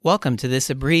Welcome to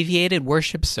this abbreviated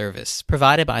worship service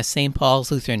provided by St. Paul's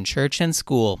Lutheran Church and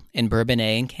School in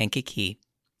Bourbonnais and Kankakee.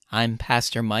 I'm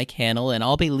Pastor Mike Hannell, and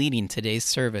I'll be leading today's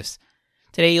service.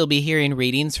 Today you'll be hearing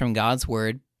readings from God's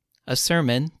Word, a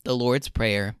sermon, the Lord's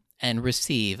Prayer, and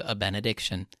receive a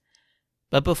benediction.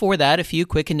 But before that, a few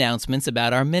quick announcements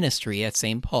about our ministry at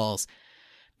St. Paul's.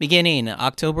 Beginning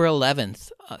October 11th,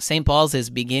 St. Paul's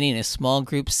is beginning a small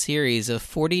group series of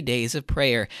 40 days of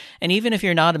prayer, and even if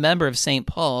you're not a member of St.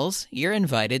 Paul's, you're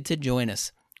invited to join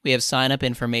us. We have sign-up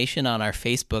information on our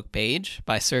Facebook page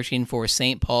by searching for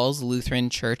St. Paul's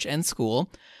Lutheran Church and School,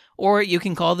 or you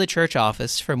can call the church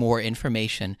office for more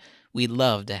information. We'd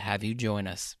love to have you join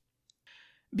us.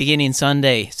 Beginning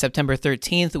Sunday, September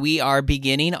 13th, we are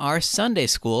beginning our Sunday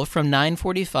school from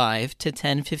 9:45 to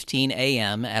 10:15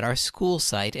 a.m. at our school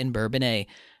site in Bourbonnais.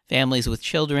 Families with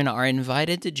children are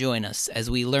invited to join us as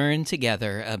we learn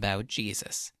together about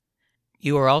Jesus.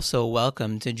 You are also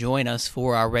welcome to join us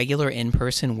for our regular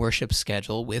in-person worship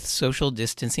schedule with social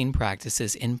distancing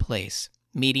practices in place,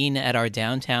 meeting at our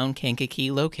downtown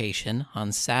Kankakee location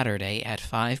on Saturday at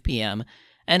 5 p.m.,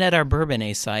 and at our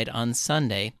Bourbonnais site on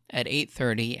Sunday at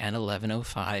 8:30 and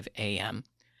 11:05 a.m.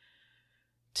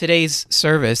 Today's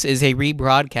service is a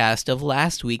rebroadcast of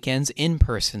last weekend's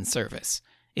in-person service.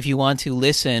 If you want to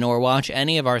listen or watch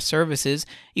any of our services,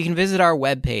 you can visit our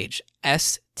webpage,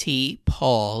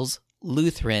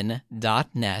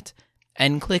 stpaulslutheran.net,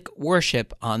 and click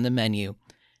Worship on the menu.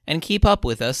 And keep up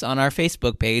with us on our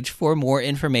Facebook page for more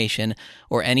information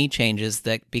or any changes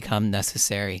that become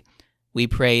necessary. We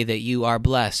pray that you are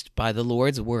blessed by the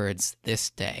Lord's words this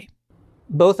day.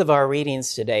 Both of our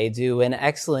readings today do an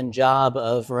excellent job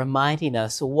of reminding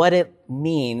us what it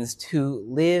means to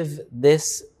live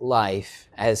this life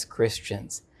as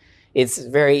Christians. It's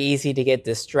very easy to get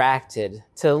distracted,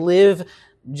 to live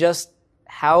just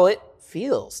how it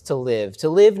feels to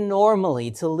live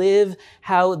normally, to live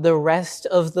how the rest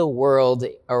of the world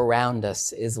around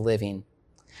us is living.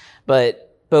 But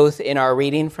both in our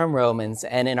reading from Romans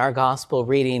and in our gospel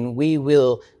reading, we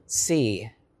will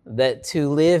see that to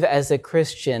live as a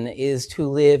Christian is to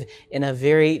live in a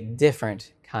very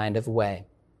different kind of way.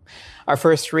 Our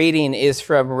first reading is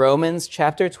from Romans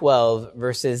chapter 12,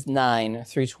 verses 9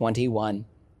 through 21.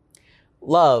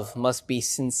 Love must be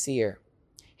sincere.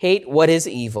 Hate what is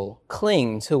evil.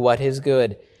 Cling to what is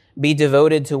good. Be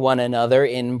devoted to one another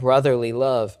in brotherly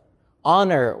love.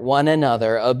 Honor one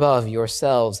another above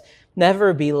yourselves.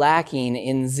 Never be lacking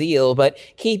in zeal, but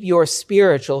keep your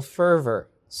spiritual fervor,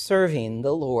 serving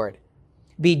the Lord.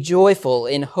 Be joyful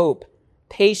in hope,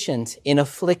 patient in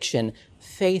affliction,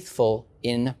 faithful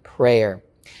in prayer.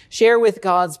 Share with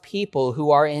God's people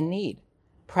who are in need.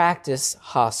 Practice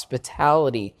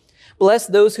hospitality. Bless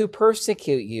those who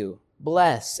persecute you.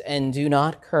 Bless and do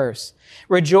not curse.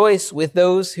 Rejoice with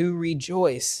those who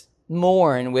rejoice.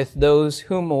 Mourn with those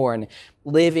who mourn.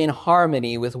 Live in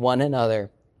harmony with one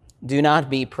another. Do not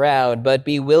be proud, but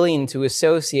be willing to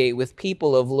associate with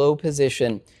people of low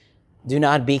position. Do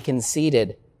not be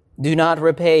conceited. Do not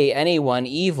repay anyone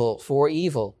evil for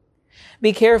evil.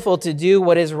 Be careful to do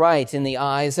what is right in the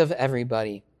eyes of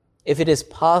everybody. If it is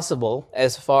possible,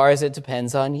 as far as it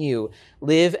depends on you,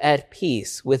 live at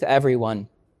peace with everyone.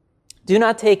 Do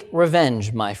not take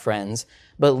revenge, my friends,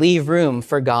 but leave room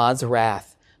for God's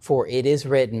wrath, for it is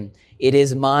written, "It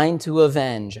is mine to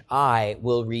avenge, I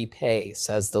will repay,"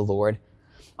 says the Lord.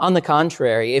 On the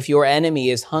contrary, if your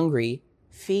enemy is hungry,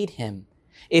 feed him.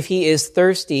 If he is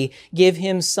thirsty, give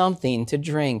him something to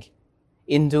drink.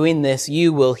 In doing this,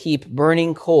 you will heap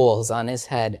burning coals on his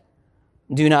head.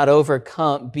 Do not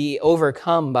be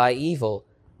overcome by evil,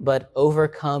 but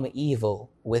overcome evil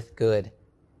with good.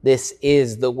 This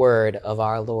is the word of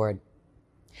our Lord.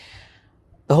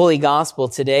 The Holy Gospel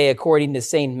today, according to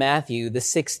St. Matthew, the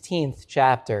 16th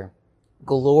chapter.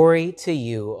 Glory to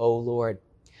you, O Lord.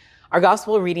 Our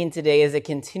Gospel reading today is a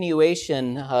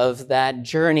continuation of that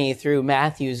journey through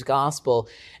Matthew's Gospel.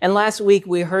 And last week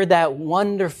we heard that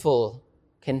wonderful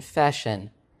confession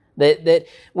that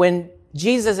when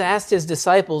Jesus asked his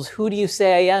disciples, "Who do you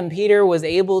say I am?" Peter was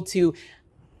able to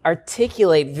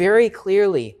articulate very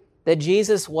clearly that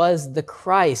Jesus was the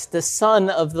Christ, the Son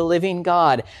of the living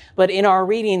God. But in our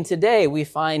reading today, we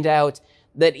find out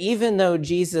that even though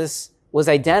Jesus was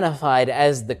identified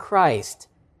as the Christ,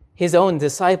 his own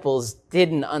disciples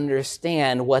didn't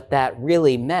understand what that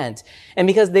really meant. And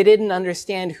because they didn't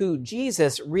understand who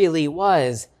Jesus really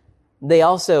was, they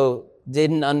also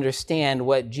didn't understand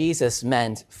what Jesus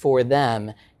meant for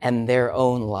them and their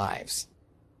own lives.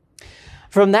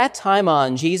 From that time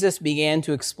on, Jesus began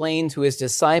to explain to his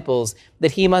disciples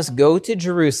that he must go to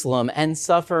Jerusalem and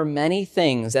suffer many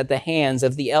things at the hands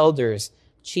of the elders,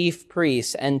 chief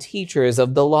priests and teachers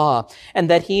of the law, and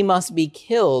that he must be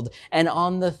killed and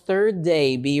on the third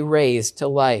day be raised to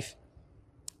life.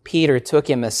 Peter took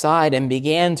him aside and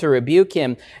began to rebuke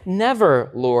him.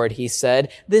 "Never, Lord," he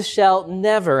said, "this shall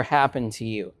never happen to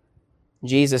you."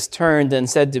 Jesus turned and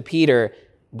said to Peter,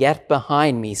 "Get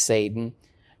behind me, Satan.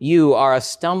 You are a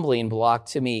stumbling block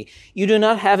to me. You do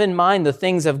not have in mind the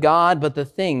things of God, but the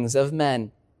things of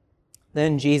men."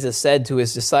 Then Jesus said to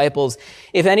his disciples,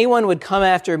 "If anyone would come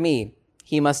after me,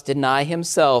 he must deny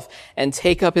himself and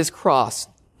take up his cross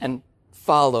and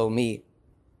follow me.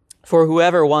 For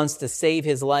whoever wants to save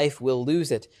his life will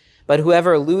lose it, but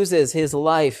whoever loses his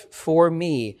life for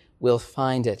me will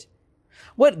find it.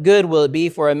 What good will it be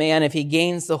for a man if he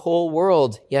gains the whole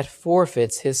world, yet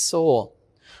forfeits his soul?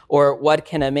 Or what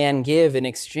can a man give in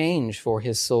exchange for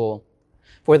his soul?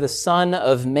 For the Son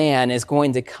of Man is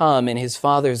going to come in his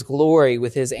Father's glory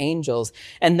with his angels,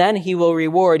 and then he will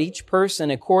reward each person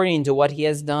according to what he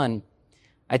has done.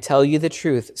 I tell you the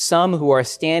truth, some who are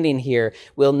standing here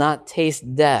will not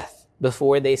taste death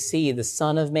before they see the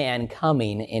Son of Man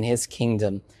coming in his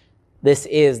kingdom. This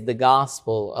is the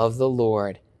gospel of the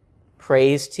Lord.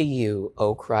 Praise to you,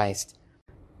 O Christ."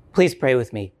 Please pray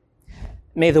with me.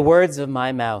 May the words of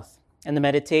my mouth and the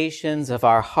meditations of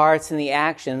our hearts and the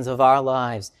actions of our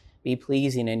lives be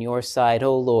pleasing in your sight,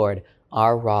 O Lord,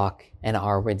 our rock and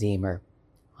our Redeemer.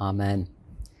 Amen.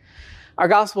 Our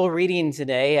gospel reading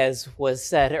today, as was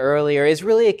said earlier, is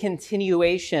really a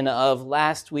continuation of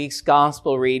last week's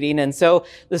gospel reading. And so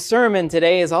the sermon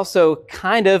today is also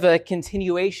kind of a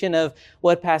continuation of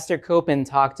what Pastor Copen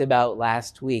talked about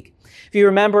last week. If you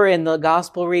remember in the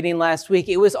gospel reading last week,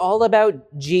 it was all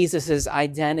about Jesus'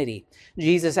 identity.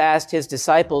 Jesus asked his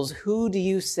disciples, "Who do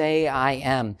you say I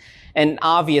am?" And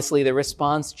obviously the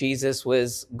response Jesus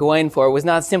was going for was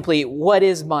not simply, "What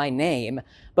is my name?"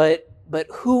 but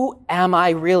who am I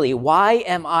really? Why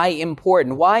am I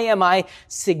important? Why am I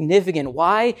significant?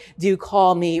 Why do you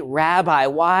call me Rabbi?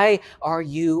 Why are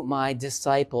you my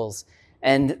disciples?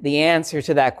 And the answer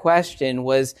to that question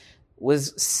was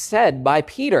said by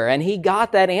Peter, and he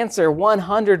got that answer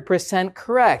 100%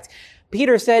 correct.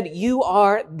 Peter said, "You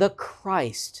are the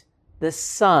Christ, the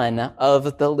Son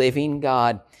of the living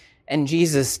God." And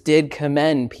Jesus did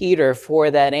commend Peter for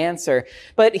that answer,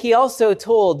 but he also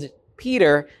told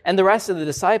Peter and the rest of the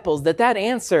disciples that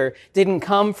answer didn't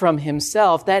come from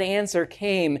himself. That answer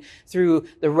came through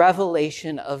the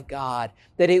revelation of God,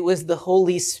 that it was the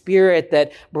Holy Spirit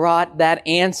that brought that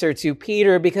answer to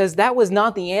Peter, because that was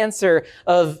not the answer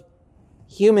of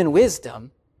human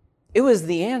wisdom. It was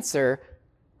the answer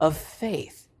of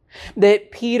faith.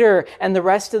 That Peter and the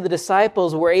rest of the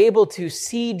disciples were able to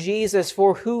see Jesus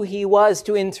for who he was,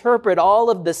 to interpret all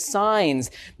of the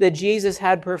signs that Jesus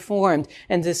had performed,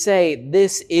 and to say,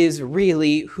 "This is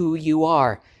really who you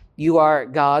are. You are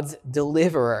God's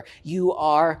deliverer. You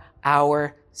are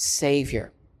our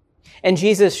Savior." And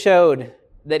Jesus showed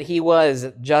that he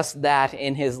was just that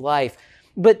in his life.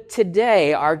 But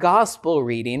today, our gospel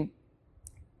reading,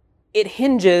 it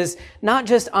hinges not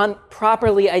just on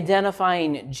properly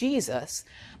identifying Jesus,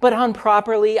 but on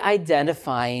properly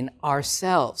identifying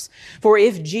ourselves. For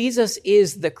if Jesus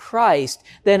is the Christ,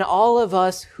 then all of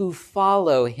us who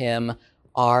follow him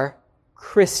are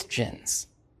Christians.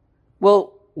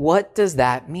 Well, what does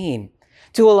that mean?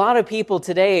 To a lot of people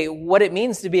today, what it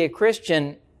means to be a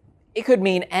Christian, it could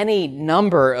mean any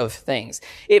number of things.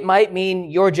 It might mean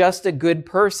you're just a good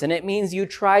person. It means you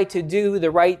try to do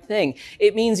the right thing.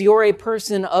 It means you're a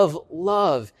person of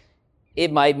love.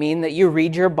 It might mean that you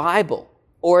read your Bible,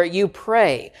 or you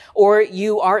pray, or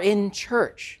you are in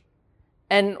church.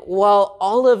 And while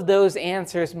all of those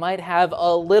answers might have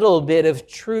a little bit of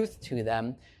truth to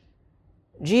them,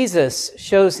 Jesus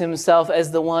shows himself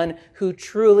as the one who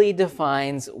truly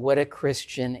defines what a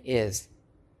Christian is.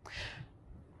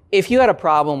 If you had a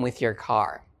problem with your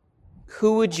car,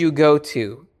 who would you go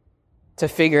to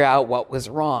figure out what was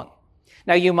wrong?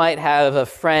 Now, you might have a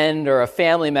friend or a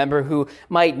family member who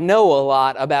might know a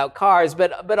lot about cars,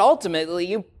 but ultimately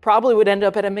you probably would end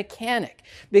up at a mechanic,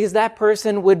 because that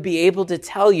person would be able to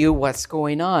tell you what's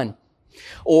going on.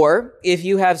 Or if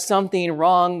you have something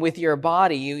wrong with your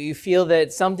body, you feel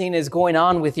that something is going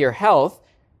on with your health,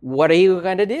 what are you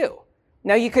going to do?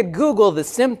 Now, you could Google the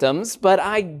symptoms, but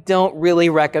I don't really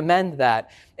recommend that.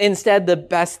 Instead, the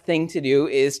best thing to do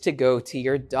is to go to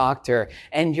your doctor.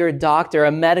 And your doctor,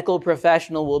 a medical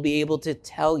professional, will be able to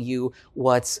tell you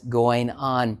what's going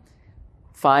on.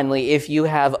 Finally, if you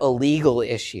have a legal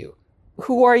issue,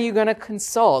 who are you going to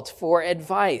consult for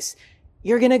advice?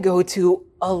 You're going to go to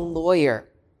a lawyer.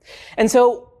 And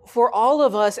so, for all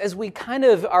of us, as we kind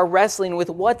of are wrestling with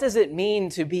what does it mean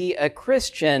to be a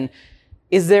Christian,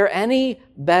 is there any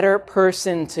better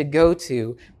person to go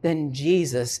to than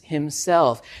Jesus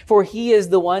himself? For he is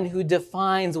the one who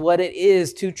defines what it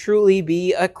is to truly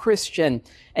be a Christian.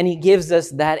 And he gives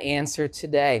us that answer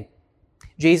today.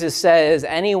 Jesus says,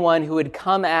 anyone who would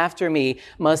come after me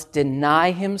must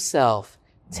deny himself,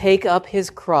 take up his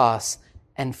cross,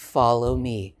 and follow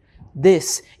me.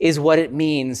 This is what it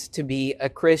means to be a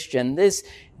Christian. This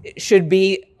should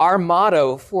be our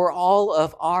motto for all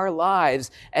of our lives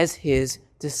as his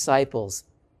disciples.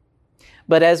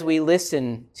 But as we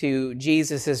listen to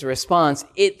Jesus' response,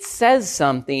 it says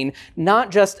something not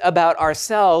just about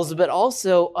ourselves, but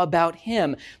also about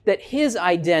him, that his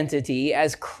identity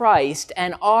as Christ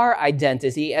and our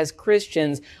identity as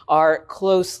Christians are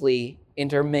closely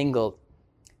intermingled.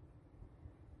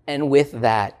 And with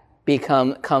that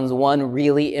comes one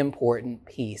really important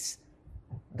piece,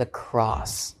 the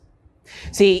cross.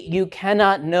 See, you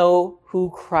cannot know who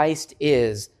Christ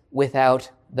is without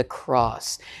the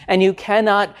cross. And you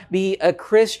cannot be a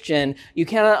Christian, you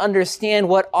cannot understand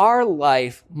what our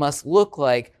life must look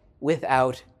like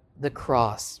without the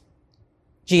cross.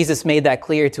 Jesus made that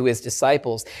clear to his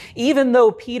disciples. Even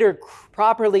though Peter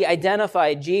properly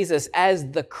identified Jesus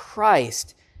as the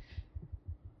Christ,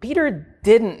 Peter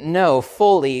didn't know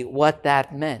fully what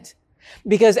that meant.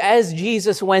 Because as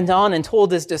Jesus went on and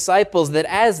told his disciples that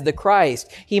as the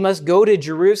Christ, he must go to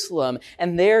Jerusalem,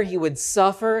 and there he would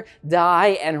suffer,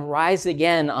 die, and rise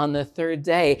again on the third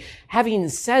day. Having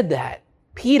said that,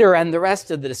 Peter and the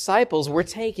rest of the disciples were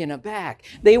taken aback.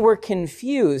 They were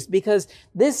confused because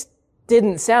this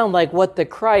didn't sound like what the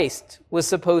Christ was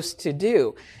supposed to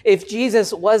do. If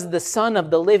Jesus was the Son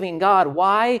of the living God,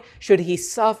 why should he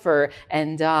suffer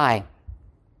and die?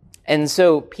 And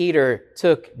so Peter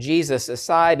took Jesus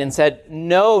aside and said,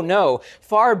 No,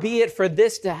 far be it for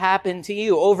this to happen to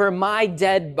you. Over my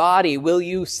dead body will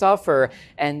you suffer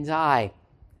and die.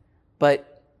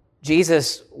 But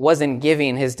Jesus wasn't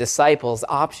giving his disciples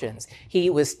options. He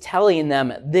was telling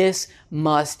them, this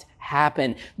must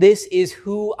happen. This is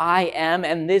who I am,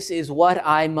 and this is what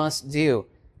I must do.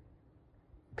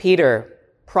 Peter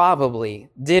probably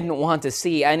didn't want to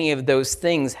see any of those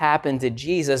things happen to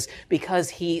Jesus because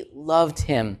he loved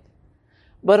him.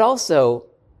 But also,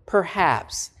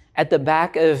 perhaps, at the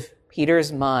back of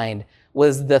Peter's mind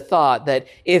was the thought that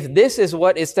if this is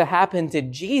what is to happen to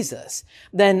Jesus,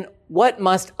 then what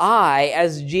must I,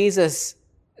 as Jesus'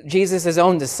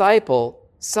 own disciple,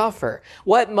 suffer?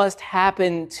 What must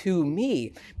happen to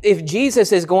me? If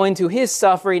Jesus is going to his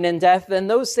suffering and death, then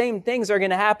those same things are going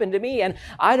to happen to me, and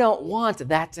I don't want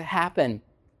that to happen.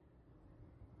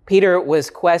 Peter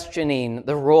was questioning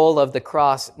the role of the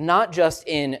cross, not just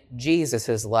in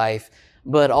Jesus' life,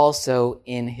 but also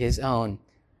in his own.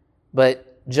 But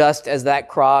just as that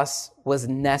cross was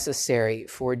necessary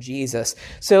for Jesus,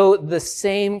 so the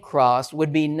same cross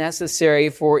would be necessary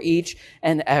for each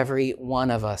and every one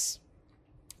of us.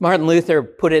 Martin Luther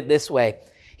put it this way.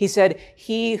 He said,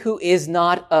 he who is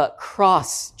not a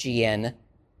Crossian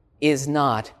is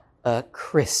not a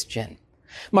Christian.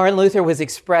 Martin Luther was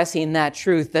expressing that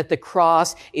truth, that the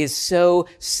cross is so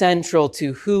central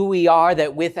to who we are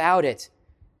that without it,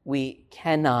 we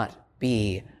cannot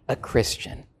be a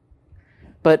Christian.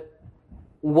 But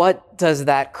what does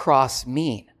that cross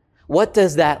mean? What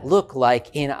does that look like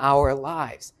in our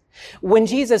lives? When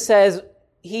Jesus says,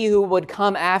 he who would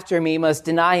come after me must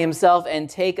deny himself and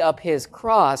take up his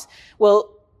cross,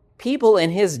 well, people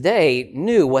in his day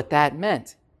knew what that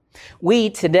meant. We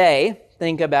today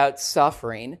think about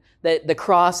suffering, that the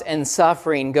cross and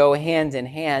suffering go hand in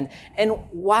hand. And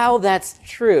while that's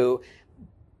true,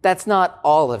 that's not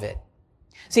all of it.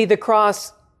 See, the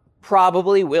cross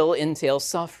probably will entail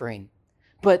suffering,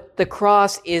 but the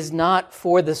cross is not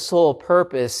for the sole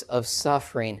purpose of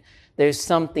suffering. There's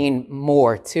something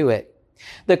more to it.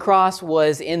 The cross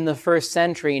was in the first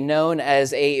century known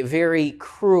as a very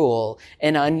cruel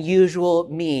and unusual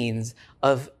means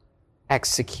of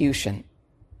execution.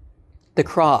 The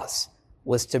cross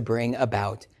was to bring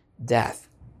about death.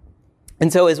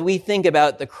 And so as we think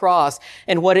about the cross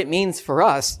and what it means for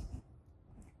us,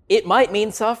 it might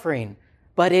mean suffering,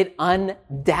 but it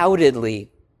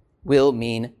undoubtedly will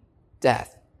mean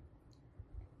death.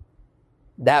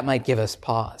 That might give us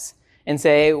pause and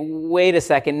say, wait a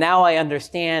second, now I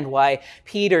understand why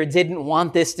Peter didn't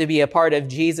want this to be a part of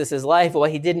Jesus' life, why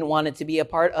he didn't want it to be a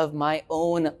part of my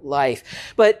own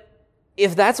life. But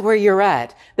if that's where you're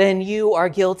at, then you are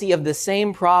guilty of the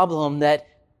same problem that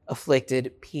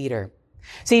afflicted Peter.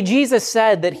 See, Jesus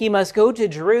said that he must go to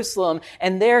Jerusalem,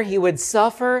 and there he would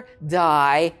suffer,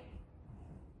 die,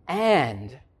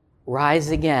 and rise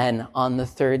again on the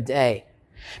third day.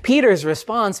 Peter's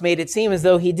response made it seem as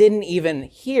though he didn't even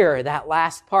hear that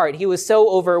last part. He was so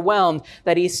overwhelmed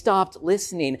that he stopped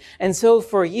listening. And so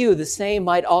for you, the same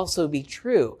might also be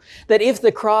true. That if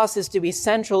the cross is to be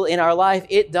central in our life,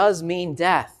 it does mean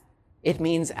death. It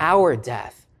means our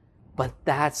death. But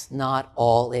that's not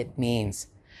all it means.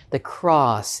 The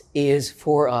cross is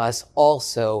for us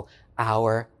also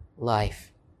our life.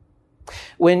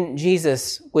 When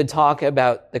Jesus would talk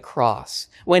about the cross,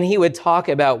 when he would talk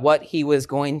about what he was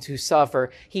going to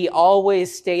suffer, he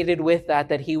always stated with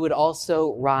that he would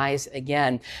also rise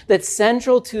again. That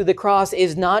central to the cross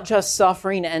is not just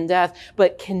suffering and death,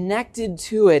 but connected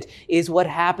to it is what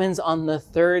happens on the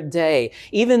third day.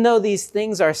 Even though these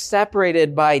things are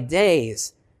separated by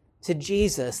days, to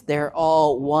Jesus, they're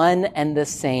all one and the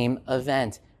same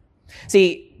event.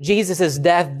 See, Jesus'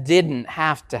 death didn't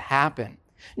have to happen.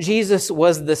 Jesus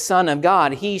was the Son of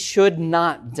God. He should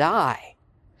not die.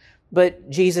 But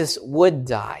Jesus would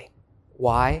die.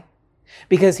 Why?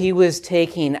 Because he was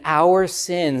taking our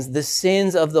sins, the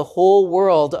sins of the whole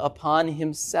world, upon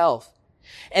himself.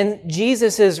 And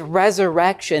Jesus'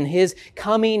 resurrection, his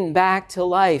coming back to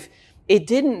life, it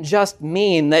didn't just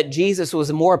mean that Jesus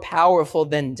was more powerful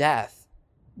than death,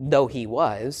 though he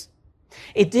was.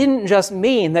 It didn't just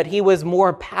mean that he was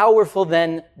more powerful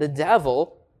than the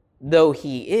devil, though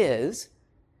he is.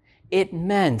 It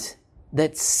meant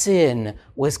that sin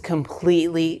was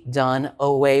completely done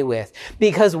away with.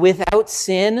 Because without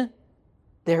sin,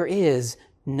 there is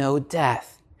no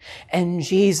death. And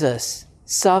Jesus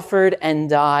suffered and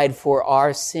died for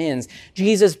our sins.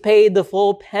 Jesus paid the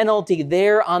full penalty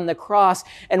there on the cross.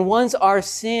 And once our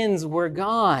sins were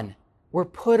gone, were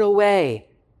put away,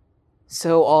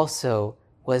 so also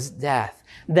was death.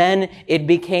 Then it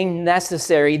became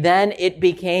necessary, then it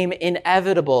became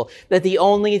inevitable that the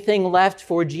only thing left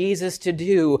for Jesus to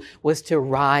do was to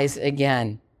rise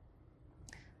again.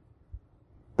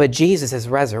 But Jesus'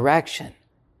 resurrection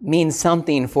means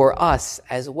something for us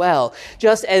as well.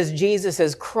 Just as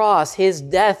Jesus' cross, his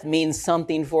death means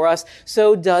something for us,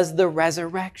 so does the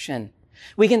resurrection.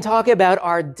 We can talk about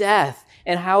our death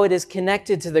and how it is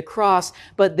connected to the cross,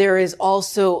 but there is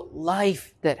also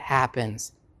life that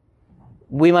happens.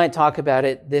 We might talk about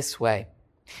it this way.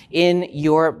 In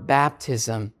your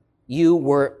baptism, you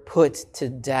were put to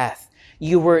death.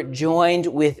 You were joined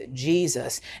with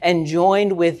Jesus and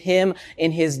joined with him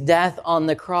in his death on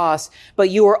the cross. But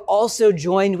you were also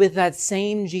joined with that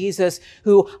same Jesus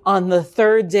who on the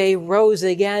third day rose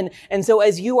again. And so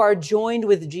as you are joined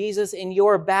with Jesus in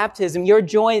your baptism, you're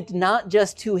joined not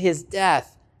just to his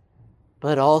death,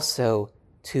 but also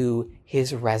to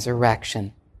his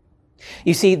resurrection.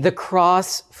 You see, the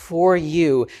cross for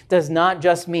you does not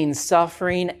just mean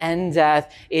suffering and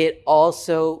death. It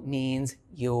also means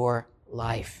your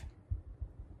life.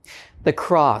 The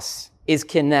cross is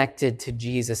connected to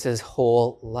Jesus'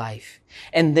 whole life,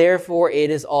 and therefore it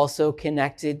is also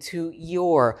connected to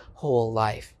your whole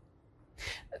life.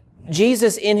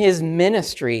 Jesus, in his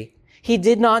ministry, he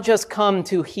did not just come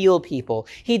to heal people.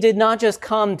 He did not just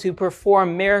come to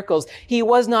perform miracles. He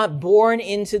was not born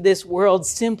into this world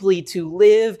simply to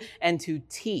live and to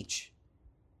teach.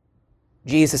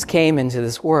 Jesus came into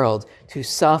this world to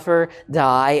suffer,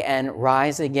 die, and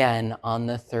rise again on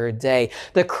the third day.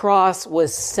 The cross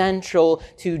was central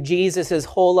to Jesus'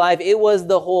 whole life. It was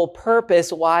the whole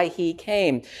purpose why he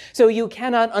came. So you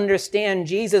cannot understand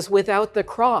Jesus without the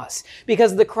cross,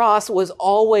 because the cross was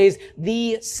always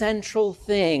the central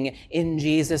thing in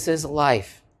Jesus'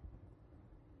 life.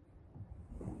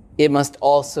 It must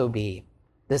also be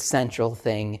the central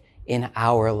thing in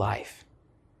our life.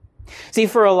 See,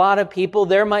 for a lot of people,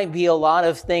 there might be a lot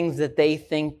of things that they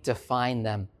think define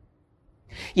them.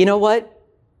 You know what?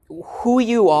 Who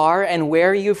you are and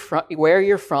where you're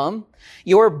from,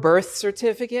 your birth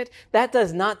certificate, that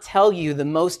does not tell you the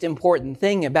most important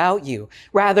thing about you.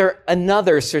 Rather,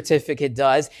 another certificate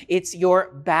does. It's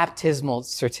your baptismal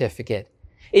certificate.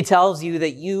 It tells you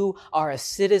that you are a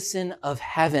citizen of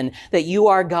heaven, that you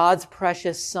are God's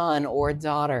precious son or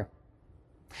daughter.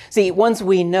 See, once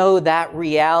we know that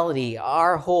reality,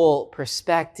 our whole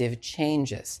perspective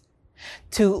changes.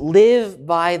 To live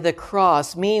by the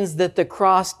cross means that the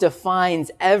cross defines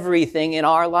everything in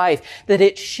our life, that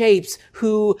it shapes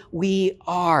who we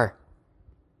are.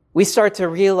 We start to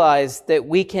realize that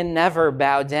we can never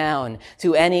bow down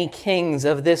to any kings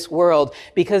of this world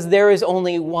because there is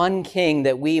only one king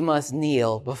that we must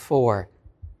kneel before,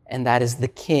 and that is the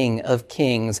King of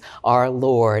Kings, our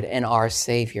Lord and our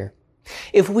Savior.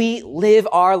 If we live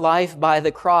our life by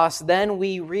the cross, then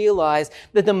we realize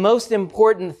that the most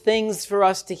important things for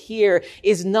us to hear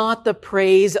is not the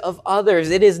praise of others.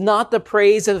 It is not the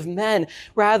praise of men.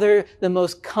 Rather, the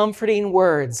most comforting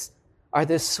words are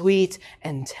the sweet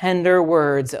and tender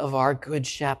words of our Good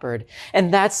Shepherd.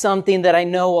 And that's something that I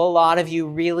know a lot of you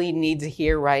really need to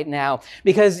hear right now,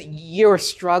 because you're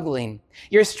struggling.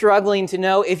 You're struggling to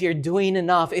know if you're doing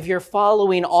enough, if you're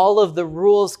following all of the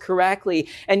rules correctly.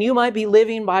 And you might be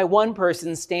living by one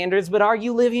person's standards, but are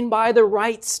you living by the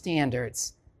right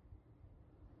standards?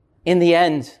 In the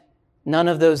end, none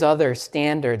of those other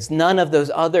standards, none of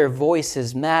those other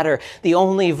voices matter. The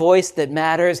only voice that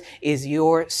matters is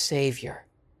your Savior.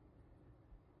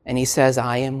 And he says,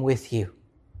 I am with you.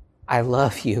 I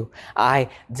love you. I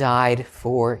died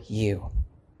for you.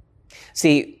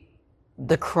 See,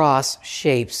 the cross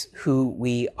shapes who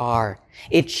we are.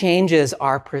 It changes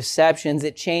our perceptions.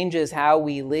 It changes how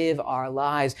we live our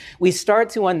lives. We start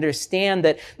to understand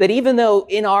that even though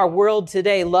in our world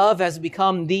today, love has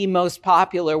become the most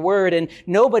popular word and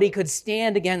nobody could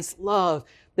stand against love,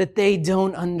 that they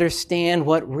don't understand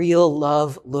what real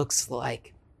love looks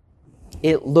like.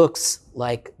 It looks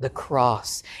like the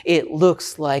cross. It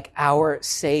looks like our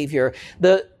Savior.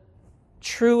 The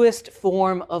truest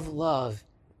form of love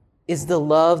is the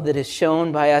love that is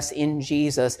shown by us in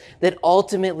Jesus that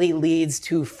ultimately leads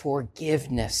to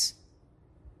forgiveness.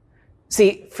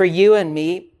 See, for you and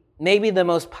me, maybe the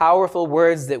most powerful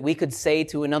words that we could say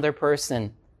to another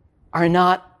person are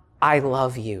not, I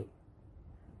love you,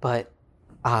 but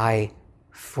I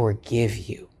forgive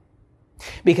you.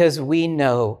 Because we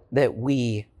know that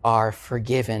we are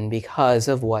forgiven because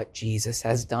of what Jesus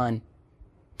has done.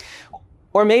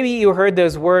 Or maybe you heard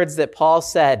those words that Paul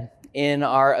said in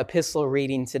our epistle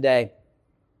reading today.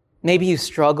 Maybe you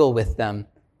struggle with them.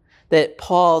 That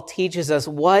Paul teaches us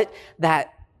what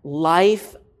that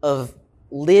life of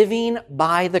living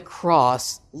by the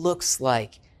cross looks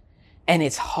like. And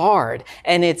it's hard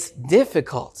and it's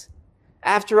difficult.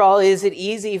 After all, is it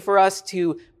easy for us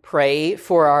to pray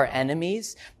for our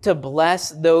enemies, to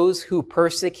bless those who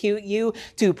persecute you,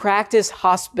 to practice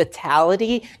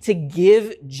hospitality, to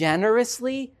give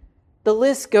generously? The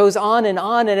list goes on. And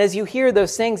as you hear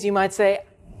those things, you might say,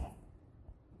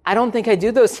 I don't think I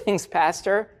do those things,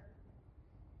 Pastor.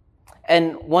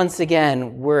 And once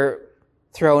again, we're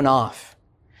thrown off.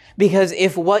 Because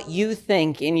if what you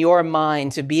think in your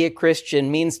mind to be a Christian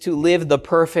means to live the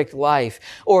perfect life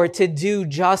or to do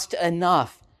just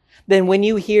enough, then when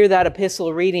you hear that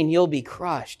epistle reading, you'll be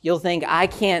crushed. You'll think, I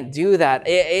can't do that.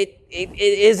 It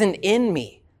isn't in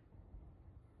me.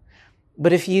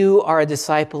 But if you are a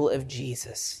disciple of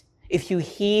Jesus, if you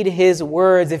heed his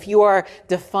words, if you are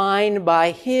defined by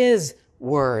his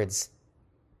words,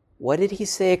 what did he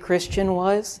say a Christian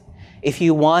was? If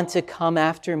you want to come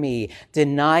after me,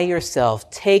 deny yourself,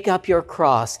 take up your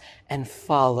cross, and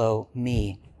follow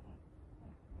me.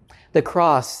 The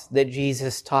cross that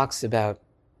Jesus talks about,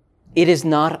 it is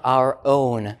not our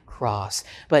own cross,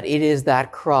 but it is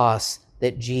that cross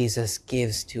that Jesus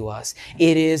gives to us.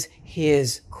 It is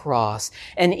his cross.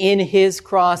 And in his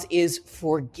cross is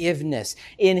forgiveness.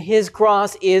 In his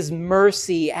cross is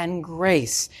mercy and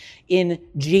grace. In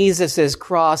Jesus'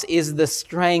 cross is the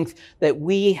strength that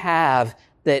we have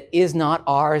that is not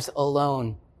ours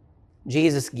alone.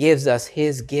 Jesus gives us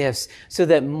his gifts so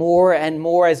that more and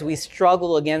more as we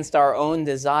struggle against our own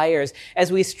desires,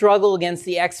 as we struggle against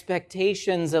the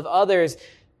expectations of others,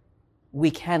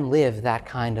 we can live that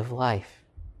kind of life.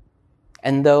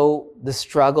 And though the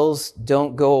struggles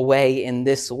don't go away in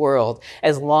this world,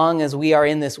 as long as we are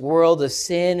in this world of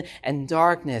sin and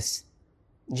darkness,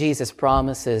 Jesus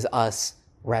promises us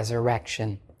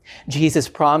resurrection. Jesus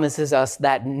promises us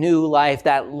that new life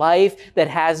that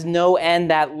has no end,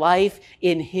 that life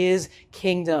in his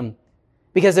kingdom.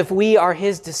 Because if we are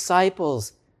his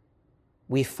disciples,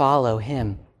 we follow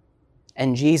him.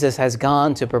 And Jesus has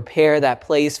gone to prepare that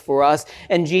place for us.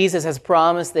 And Jesus has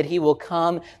promised that he will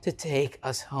come to take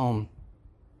us home.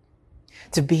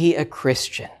 To be a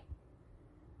Christian,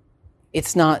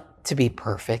 it's not to be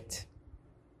perfect.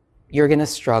 You're going to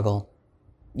struggle.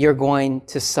 You're going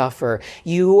to suffer.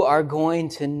 You are going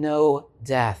to know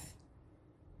death.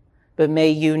 But may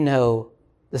you know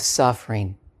the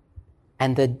suffering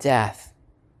and the death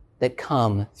that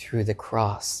come through the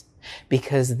cross.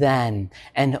 Because then,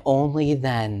 and only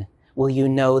then, will you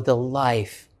know the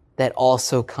life that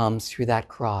also comes through that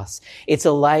cross. It's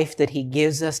a life that he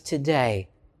gives us today,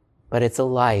 but it's a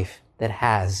life that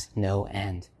has no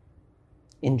end.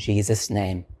 In Jesus'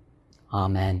 name,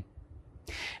 amen.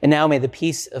 And now may the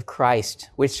peace of Christ,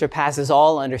 which surpasses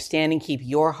all understanding, keep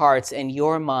your hearts and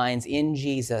your minds in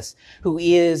Jesus, who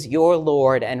is your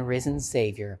Lord and risen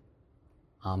Savior.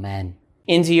 Amen.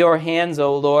 Into your hands,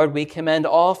 O Lord, we commend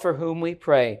all for whom we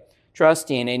pray,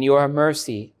 trusting in your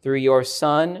mercy through your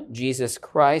Son, Jesus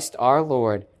Christ, our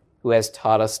Lord, who has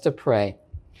taught us to pray.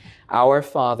 Our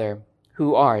Father,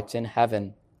 who art in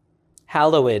heaven,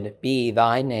 hallowed be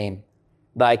thy name.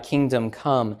 Thy kingdom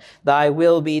come, thy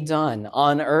will be done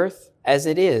on earth as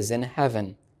it is in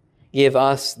heaven. Give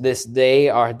us this day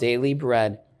our daily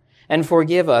bread, and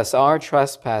forgive us our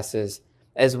trespasses,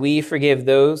 as we forgive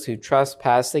those who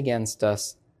trespass against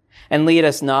us. And lead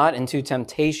us not into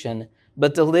temptation,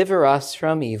 but deliver us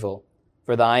from evil.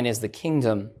 For thine is the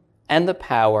kingdom, and the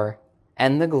power,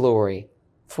 and the glory,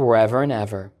 forever and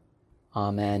ever.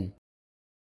 Amen.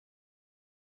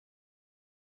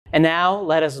 And now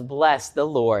let us bless the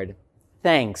Lord.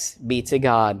 Thanks be to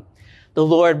God. The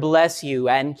Lord bless you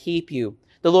and keep you.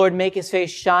 The Lord make his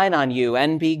face shine on you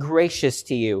and be gracious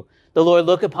to you. The Lord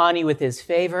look upon you with his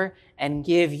favor and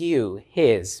give you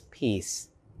his peace.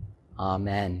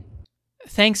 Amen.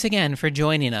 Thanks again for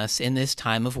joining us in this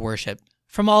time of worship.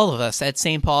 From all of us at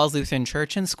St. Paul's Lutheran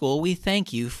Church and School, we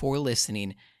thank you for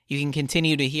listening. You can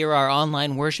continue to hear our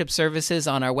online worship services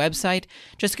on our website.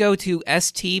 Just go to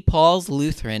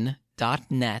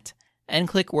stpaulslutheran.net and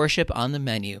click Worship on the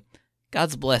menu.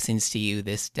 God's blessings to you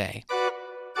this day.